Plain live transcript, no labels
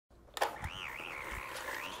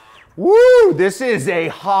Woo! This is a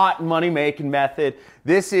hot money-making method.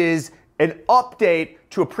 This is an update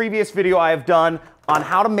to a previous video I have done on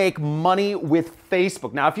how to make money with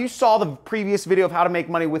Facebook. Now, if you saw the previous video of how to make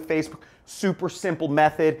money with Facebook, super simple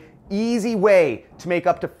method, easy way to make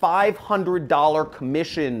up to $500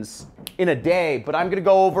 commissions in a day, but I'm gonna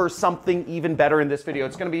go over something even better in this video.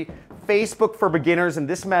 It's gonna be Facebook for beginners, and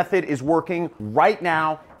this method is working right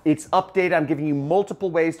now. It's updated. I'm giving you multiple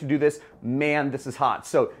ways to do this. Man, this is hot.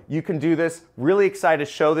 So you can do this. Really excited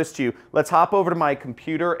to show this to you. Let's hop over to my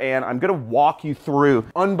computer and I'm gonna walk you through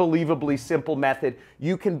unbelievably simple method.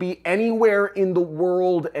 You can be anywhere in the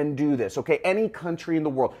world and do this, okay? Any country in the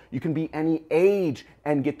world. You can be any age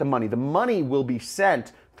and get the money. The money will be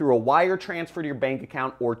sent through a wire transfer to your bank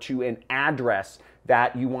account or to an address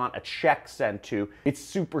that you want a check sent to. It's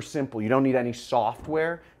super simple. You don't need any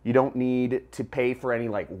software. You don't need to pay for any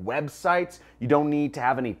websites. You don't need to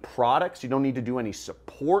have any products. You don't need to do any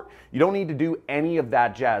support. You don't need to do any of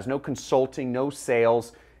that jazz. No consulting, no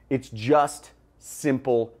sales. It's just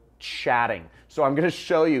simple chatting. So I'm gonna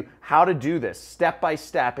show you how to do this step by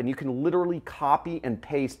step, and you can literally copy and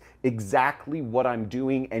paste exactly what I'm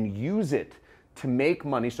doing and use it to make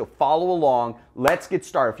money. So follow along. Let's get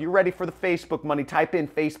started. If you're ready for the Facebook money, type in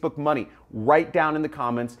Facebook money right down in the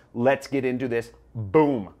comments. Let's get into this.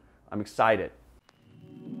 Boom. I'm excited.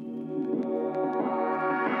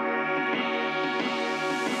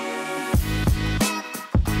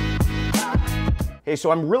 Hey,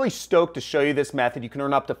 so I'm really stoked to show you this method. You can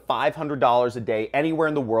earn up to $500 a day anywhere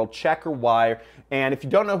in the world, check or wire. And if you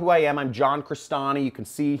don't know who I am, I'm John Crestani. You can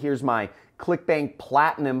see here's my ClickBank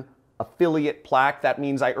Platinum affiliate plaque. That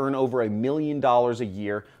means I earn over $1 million a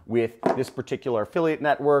year with this particular affiliate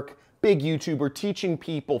network. Big YouTuber teaching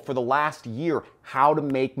people for the last year how to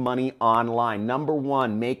make money online.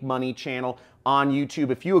 #1 make money channel on YouTube.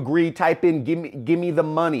 If you agree, type in give me the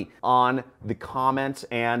money on the comments.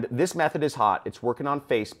 And this method is hot. It's working on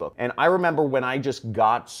Facebook. And I remember when I just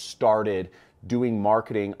got started doing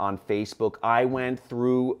marketing on Facebook, I went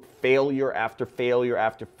through failure after failure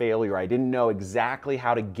after failure. I didn't know exactly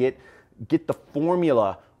how to get the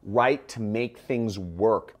formula right to make things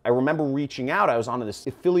work. I remember reaching out. I was on this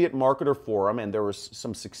affiliate marketer forum and there was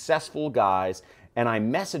some successful guys, and I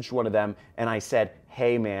messaged one of them and I said,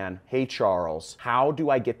 hey man, hey Charles, how do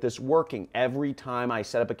I get this working? Every time I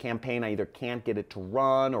set up a campaign, I either can't get it to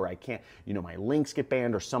run or I can't, my links get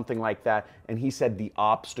banned or something like that. And he said, the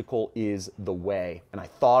obstacle is the way. And I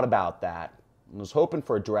thought about that. I was hoping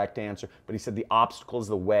for a direct answer, but he said the obstacle is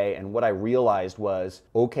the way. And what I realized was,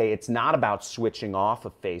 okay, it's not about switching off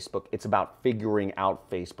of Facebook. It's about figuring out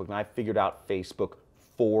Facebook. And I figured out Facebook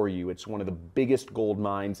for you. It's one of the biggest gold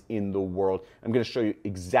mines in the world. I'm going to show you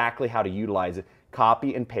exactly how to utilize it.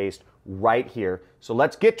 Copy and paste right here. So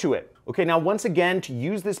let's get to it. Okay, now once again, to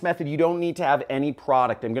use this method, you don't need to have any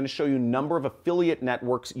product. I'm going to show you a number of affiliate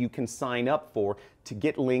networks you can sign up for to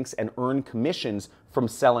get links and earn commissions from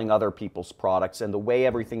selling other people's products. And the way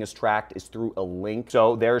everything is tracked is through a link.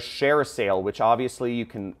 So there's Share a Sale, which obviously you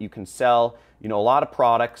can sell, a lot of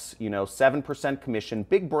products, 7% commission,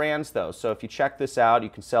 big brands though. So if you check this out, you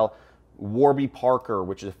can sell Warby Parker,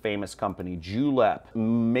 which is a famous company, Julep,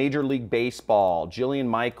 Major League Baseball, Jillian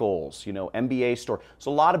Michaels, NBA store.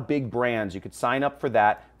 So a lot of big brands. You could sign up for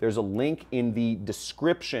that. There's a link in the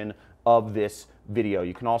description of this video.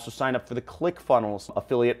 You can also sign up for the ClickFunnels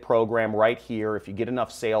affiliate program right here. If you get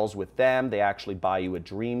enough sales with them, they actually buy you a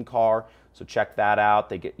dream car. So check that out.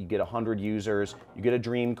 You get 100 users, you get a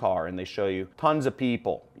dream car, and they show you tons of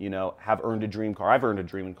people, have earned a dream car. I've earned a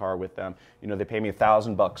dream car with them. They pay me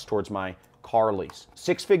 $1,000 towards my car lease.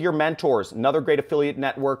 Six Figure Mentors, another great affiliate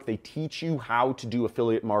network. They teach you how to do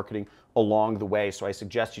affiliate marketing along the way. So I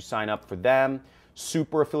suggest you sign up for them.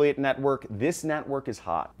 Super Affiliate Network. This network is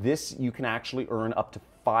hot. This, you can actually earn up to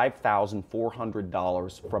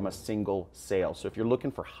 $5,400 from a single sale. So if you're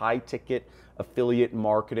looking for high ticket affiliate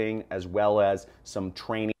marketing as well as some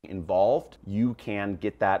training involved, you can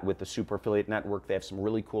get that with the Super Affiliate Network. They have some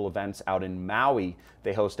really cool events out in Maui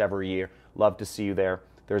they host every year. Love to see you there.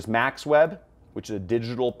 There's MaxWeb, which is a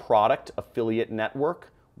digital product affiliate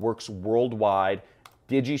network, works worldwide.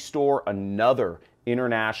 Digistore, another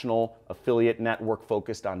international affiliate network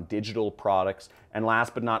focused on digital products. And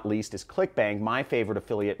last but not least is ClickBank, my favorite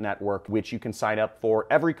affiliate network, which you can sign up for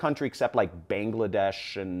every country except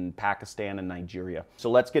Bangladesh and Pakistan and Nigeria.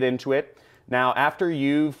 So let's get into it. Now, after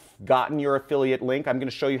you've gotten your affiliate link, I'm going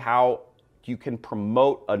to show you how you can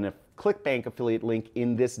promote a ClickBank affiliate link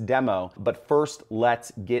in this demo. But first,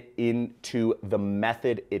 let's get into the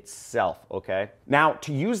method itself, okay? Now,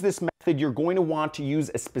 to use this You're going to want to use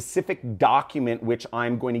a specific document which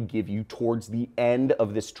I'm going to give you towards the end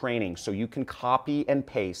of this training. So you can copy and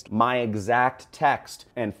paste my exact text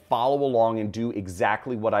and follow along and do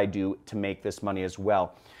exactly what I do to make this money as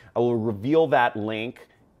well. I will reveal that link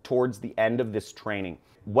towards the end of this training.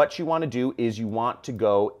 What you want to do is you want to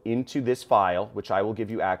go into this file, which I will give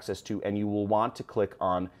you access to, and you will want to click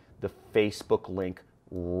on the Facebook link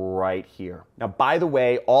right here. Now, by the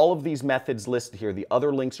way, all of these methods listed here, the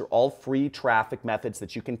other links are all free traffic methods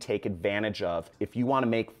that you can take advantage of. If you want to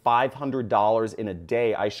make $500 in a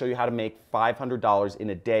day, I show you how to make $500 in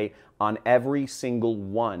a day on every single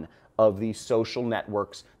one of these social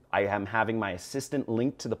networks. I am having my assistant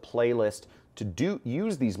link to the playlist to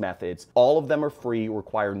use these methods. All of them are free,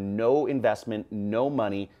 require no investment, no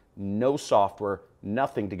money, no software,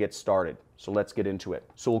 nothing to get started. So let's get into it.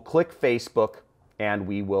 So we'll click Facebook, and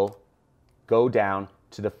we will go down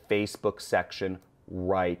to the Facebook section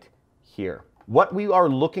right here. What we are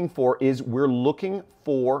looking for is we're looking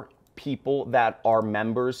for people that are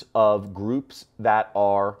members of groups that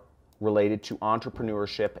are related to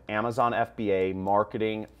entrepreneurship, Amazon FBA,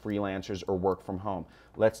 marketing, freelancers, or work from home.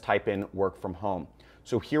 Let's type in work from home.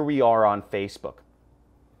 So here we are on Facebook,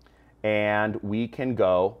 and we can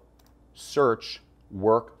go search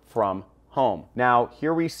work from home. Now,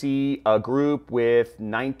 here we see a group with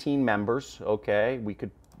 19 members. Okay, we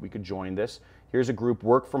could join this. Here's a group,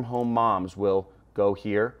 work from home moms. We'll go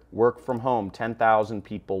here, work from home, 10,000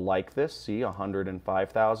 people like this. See,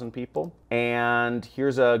 105,000 people. And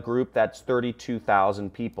here's a group that's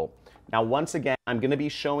 32,000 people. Now, once again, I'm going to be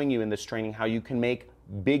showing you in this training how you can make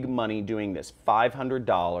big money doing this.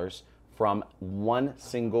 $500 from one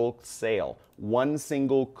single sale, one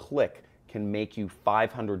single click can make you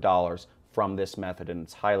 $500 from this method, and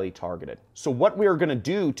it's highly targeted. So what we are going to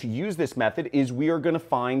do to use this method is we are going to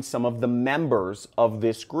find some of the members of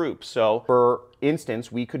this group. So for instance,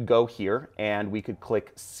 we could go here and we could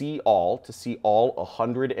click see all to see all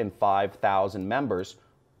 105,000 members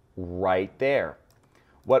right there.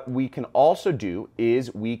 What we can also do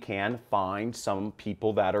is we can find some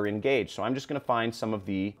people that are engaged. So I'm just going to find some of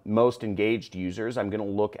the most engaged users. I'm going to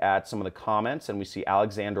look at some of the comments, and we see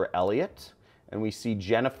Alexandra Elliott, and we see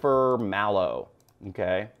Jennifer Mallow,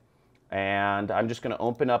 okay? And I'm just going to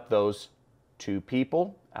open up those two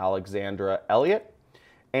people, Alexandra Elliott,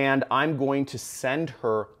 and I'm going to send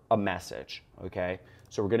her a message, okay?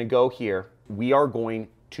 So we're going to go here. We are going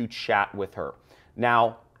to chat with her.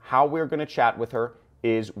 Now, how we're going to chat with her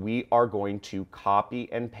is we are going to copy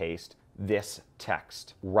and paste this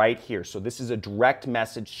text right here. So this is a direct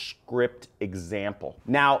message script example.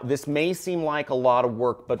 Now, this may seem like a lot of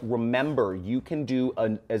work, but remember, you can do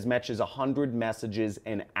as much as 100 messages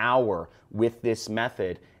an hour with this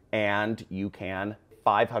method, and you can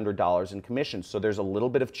 $500 in commissions. So there's a little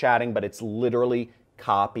bit of chatting, but it's literally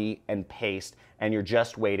copy and paste, and you're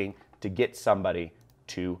just waiting to get somebody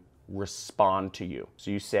to respond to you.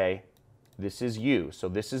 So you say, this is you. So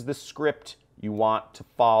this is the script you want to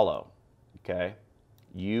follow. Okay,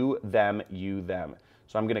 you, them, you, them.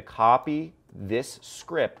 So I'm going to copy this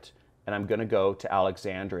script, and I'm going to go to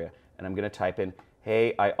Alexandria, and I'm going to type in,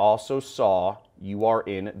 hey, I also saw you are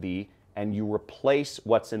in the, and you replace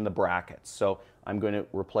what's in the brackets. So I'm going to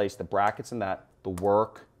replace the brackets in that, the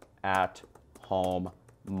work at home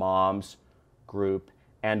moms group,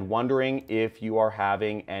 and wondering if you are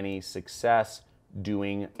having any success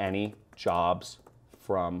doing any jobs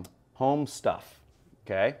from home stuff.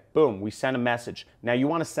 Okay, boom, we send a message. Now you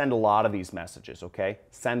want to send a lot of these messages, okay?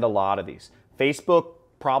 Send a lot of these. Facebook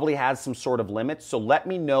probably has some sort of limit, so let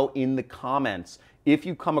me know in the comments if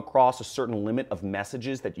you come across a certain limit of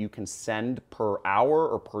messages that you can send per hour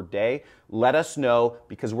or per day. Let us know,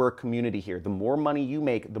 because we're a community here. The more money you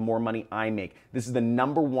make, the more money I make. This is the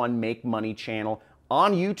 #1 make money channel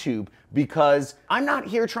on YouTube, because I'm not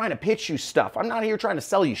here trying to pitch you stuff. I'm not here trying to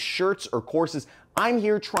sell you shirts or courses. I'm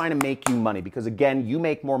here trying to make you money, because again, you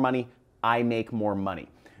make more money, I make more money.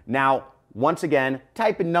 Now, once again,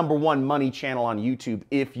 type in #1 money channel on YouTube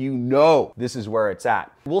if you know this is where it's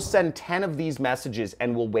at. We'll send 10 of these messages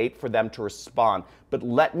and we'll wait for them to respond. But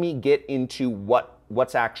let me get into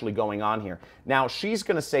what's actually going on here. Now, she's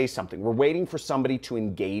going to say something. We're waiting for somebody to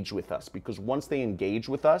engage with us, because once they engage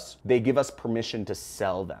with us, they give us permission to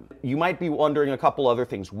sell them. You might be wondering a couple other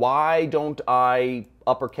things. Why don't I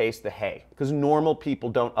uppercase the hey? Because normal people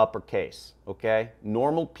don't uppercase, okay?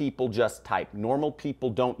 Normal people just type. Normal people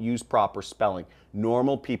don't use proper spelling.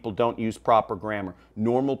 Normal people don't use proper grammar.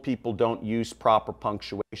 Normal people don't use proper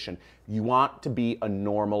punctuation. You want to be a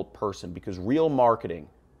normal person, because real marketing,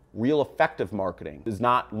 real effective marketing does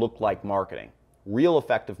not look like marketing. Real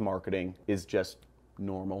effective marketing is just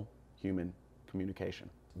normal human communication.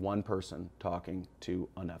 One person talking to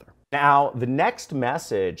another. Now, the next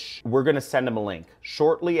message, we're gonna send them a link.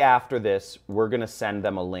 Shortly after this, we're gonna send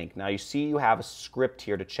them a link. Now you see you have a script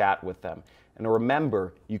here to chat with them. And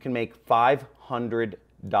remember, you can make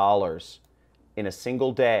 $500 in a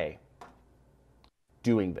single day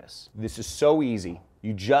doing this. This is so easy.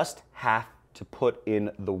 You just have to put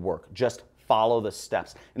in the work. Just follow the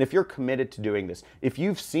steps. And if you're committed to doing this, if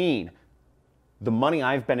you've seen the money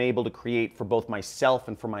I've been able to create for both myself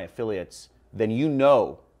and for my affiliates, then you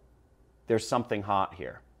know there's something hot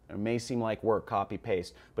here. It may seem like work, copy,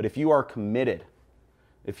 paste, but if you are committed,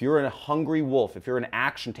 if you're a hungry wolf, if you're an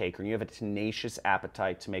action taker and you have a tenacious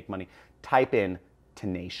appetite to make money, type in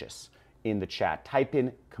tenacious in the chat. Type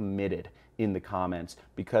in committed in the comments,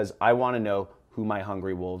 because I want to know who my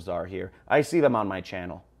hungry wolves are here. I see them on my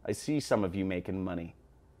channel. I see some of you making money.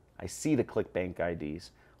 I see the ClickBank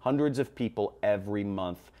IDs. Hundreds of people every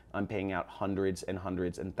month I'm paying out hundreds and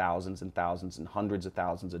hundreds and thousands and hundreds of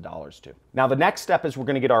thousands of dollars to. Now the next step is we're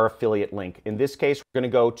going to get our affiliate link. In this case, we're going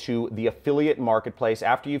to go to the affiliate marketplace.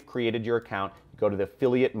 After you've created your account, you go to the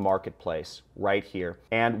affiliate marketplace right here.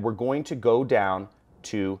 And we're going to go down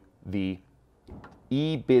to the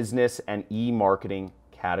e-business and e-marketing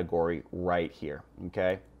category right here,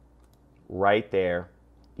 okay? Right there,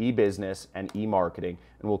 e-business and e-marketing,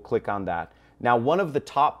 and we'll click on that. Now, one of the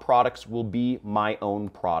top products will be my own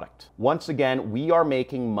product. Once again, we are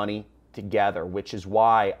making money together, which is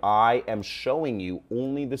why I am showing you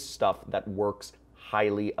only the stuff that works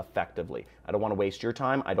highly effectively. I don't want to waste your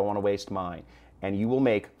time. I don't want to waste mine. And you will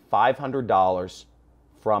make $500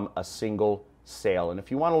 from a single sale. And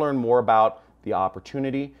if you want to learn more about the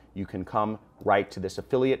opportunity, you can come right to this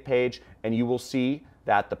affiliate page and you will see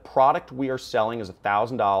that the product we are selling is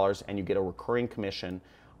 $1,000 and you get a recurring commission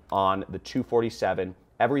on the 247.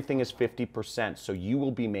 Everything is 50%, so you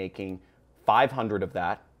will be making 500 of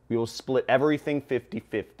that. We will split everything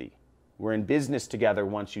 50-50. We're in business together.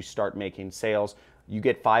 Once you start making sales, you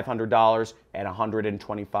get $500 and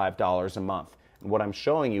 $125 a month. And what I'm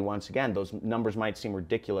showing you, once again, those numbers might seem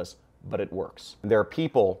ridiculous, but it works. There are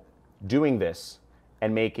people doing this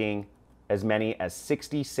and making as many as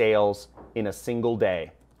 60 sales in a single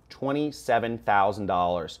day.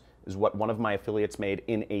 $27,000 is what one of my affiliates made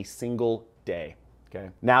in a single day. Okay.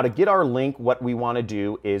 Now to get our link, what we want to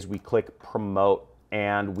do is we click promote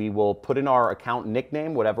and we will put in our account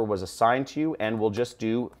nickname, whatever was assigned to you, and we'll just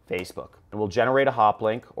do Facebook. And we'll generate a hop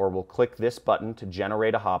link, or we'll click this button to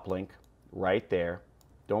generate a hop link right there.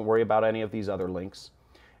 Don't worry about any of these other links.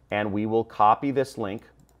 And we will copy this link,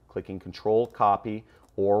 clicking Control Copy,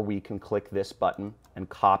 or we can click this button and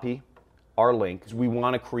copy our link. We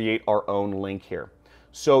want to create our own link here.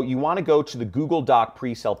 So you want to go to the Google Doc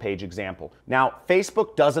pre-sale page example. Now,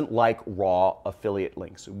 Facebook doesn't like raw affiliate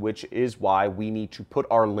links, which is why we need to put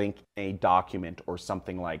our link in a document or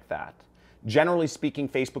something like that. Generally speaking,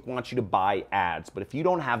 Facebook wants you to buy ads, but if you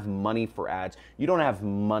don't have money for ads, you don't have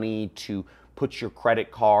money to put your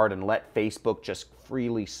credit card and let Facebook just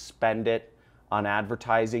freely spend it on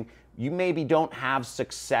advertising, you maybe don't have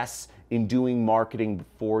success in doing marketing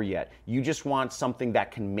before yet. You just want something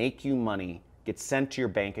that can make you money, get sent to your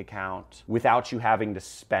bank account without you having to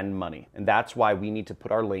spend money. And that's why we need to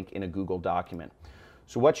put our link in a Google document.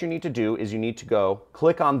 So what you need to do is you need to go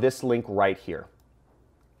click on this link right here.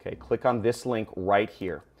 Okay, click on this link right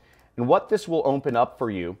here. And what this will open up for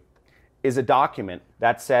you is a document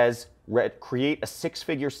that says create a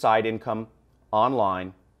six-figure side income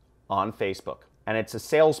online on Facebook. And it's a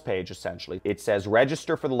sales page essentially. It says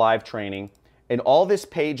register for the live training. And all this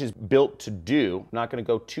page is built to do, I'm not going to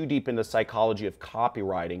go too deep into the psychology of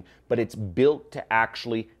copywriting, but it's built to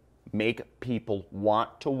actually make people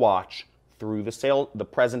want to watch through the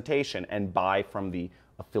presentation and buy from the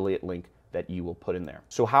affiliate link that you will put in there.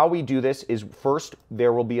 So how we do this is first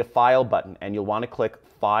there will be a file button and you'll want to click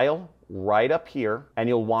file right up here and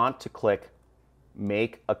you'll want to click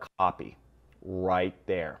make a copy right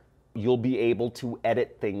there. You'll be able to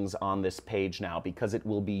edit things on this page now because it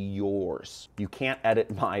will be yours. You can't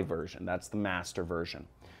edit my version. That's the master version.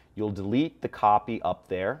 You'll delete the copy up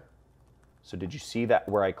there. So did you see that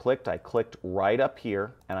where I clicked? I clicked right up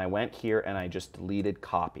here and I went here and I just deleted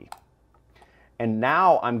copy. And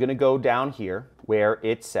now I'm going to go down here where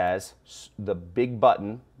it says the big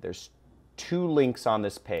button. There's two links on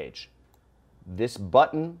this page. This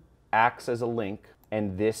button acts as a link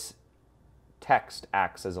and this text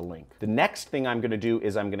acts as a link. The next thing I'm going to do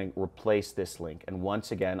is I'm going to replace this link. And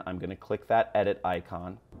once again, I'm going to click that edit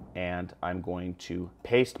icon and I'm going to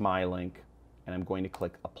paste my link and I'm going to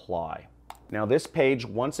click apply. Now this page,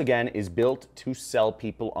 once again, is built to sell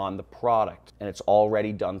people on the product, and it's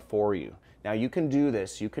already done for you. Now you can do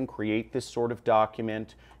this, you can create this sort of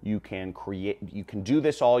document, you can do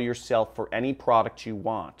this all yourself for any product you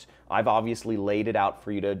want. I've obviously laid it out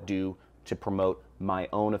for you to do to promote my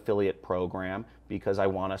own affiliate program because I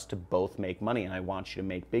want us to both make money and I want you to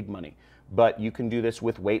make big money. But you can do this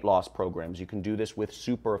with weight loss programs, you can do this with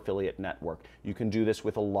Super Affiliate Network, you can do this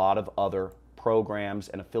with a lot of other programs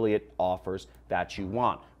and affiliate offers that you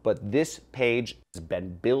want. But this page has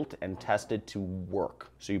been built and tested to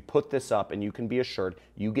work. So you put this up and you can be assured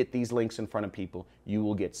you get these links in front of people, you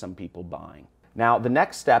will get some people buying. Now the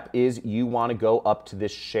next step is you want to go up to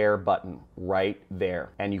this share button right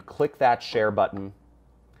there. And you click that share button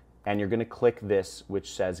and you're going to click this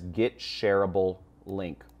which says get shareable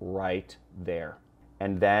link right there.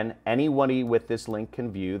 And then anybody with this link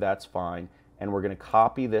can view, that's fine. And we're going to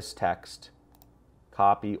copy this text.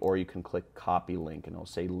 Copy, or you can click copy link and it'll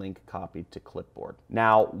say link copied to clipboard.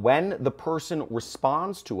 Now when the person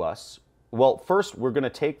responds to us, well, first we're going to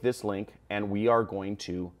take this link and we are going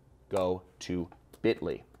to go to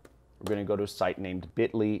bit.ly. We're going to go to a site named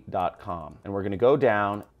bit.ly.com and we're going to go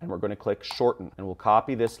down and we're going to click shorten and we'll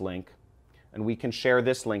copy this link and we can share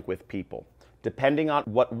this link with people. Depending on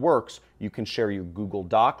what works, you can share your Google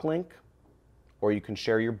Doc link or you can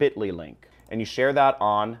share your bit.ly link and you share that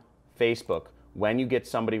on Facebook. When you get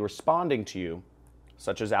somebody responding to you,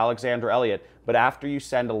 such as Alexander Elliott, but after you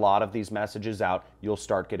send a lot of these messages out, you'll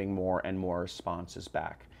start getting more and more responses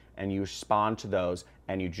back. And you respond to those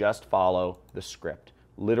and you just follow the script.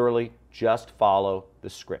 Literally, just follow the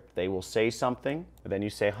script. They will say something, then you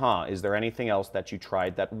say, huh, is there anything else that you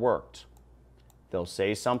tried that worked? They'll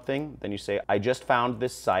say something, then you say, I just found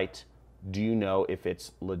this site. Do you know if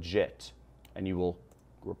it's legit? And you will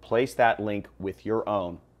replace that link with your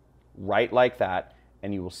own. Right like that,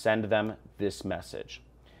 and you will send them this message.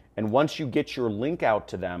 And once you get your link out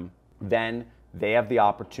to them, then they have the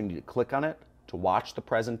opportunity to click on it, to watch the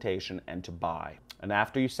presentation, and to buy. And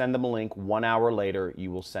after you send them a link, 1 hour later,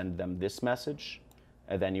 you will send them this message,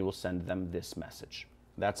 and then you will send them this message.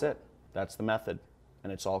 That's it. That's the method.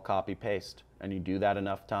 And it's all copy-paste. And you do that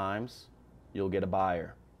enough times, you'll get a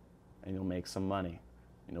buyer, and you'll make some money,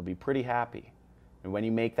 and you'll be pretty happy. And when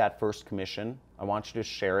you make that first commission, I want you to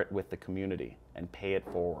share it with the community and pay it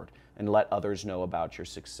forward and let others know about your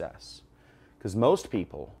success. Because most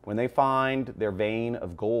people, when they find their vein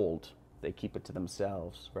of gold, they keep it to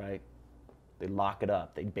themselves, right? They lock it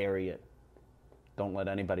up, they bury it. Don't let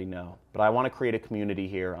anybody know. But I want to create a community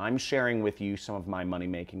here. I'm sharing with you some of my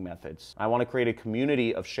money-making methods. I want to create a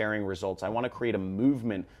community of sharing results. I want to create a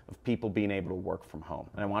movement of people being able to work from home.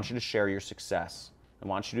 And I want you to share your success. I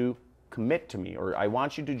want you to commit to me, or I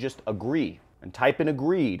want you to just agree and type in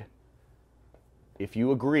agreed. If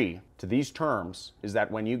you agree to these terms, is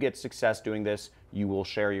that when you get success doing this, you will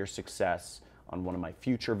share your success on one of my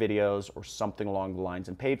future videos or something along the lines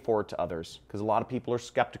and pay it forward to others, because a lot of people are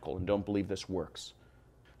skeptical and don't believe this works.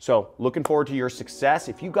 So looking forward to your success.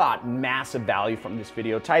 If you got massive value from this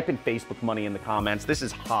video, type in Facebook money in the comments. This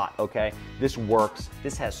is hot, okay? This works.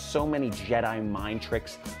 This has so many Jedi mind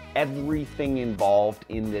tricks. Everything involved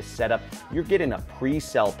in this setup. You're getting a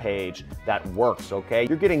pre-sale page that works, okay?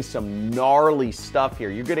 You're getting some gnarly stuff here.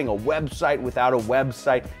 You're getting a website without a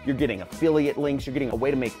website. You're getting affiliate links. You're getting a way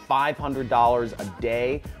to make $500 a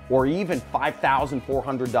day, or even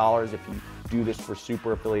 $5,400 if you do this for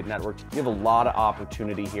Super Affiliate Networks. You have a lot of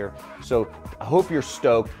opportunity here. So I hope you're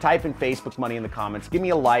stoked. Type in Facebook money in the comments. Give me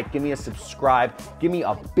a like, give me a subscribe, give me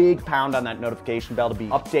a big pound on that notification bell to be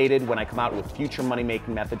updated when I come out with future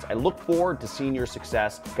money-making methods. I look forward to seeing your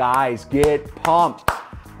success. Guys, get pumped.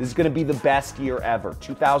 This is gonna be the best year ever.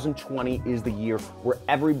 2020 is the year where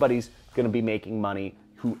everybody's gonna be making money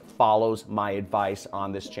who follows my advice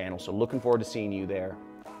on this channel. So looking forward to seeing you there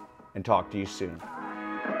and talk to you soon.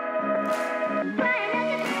 Bye.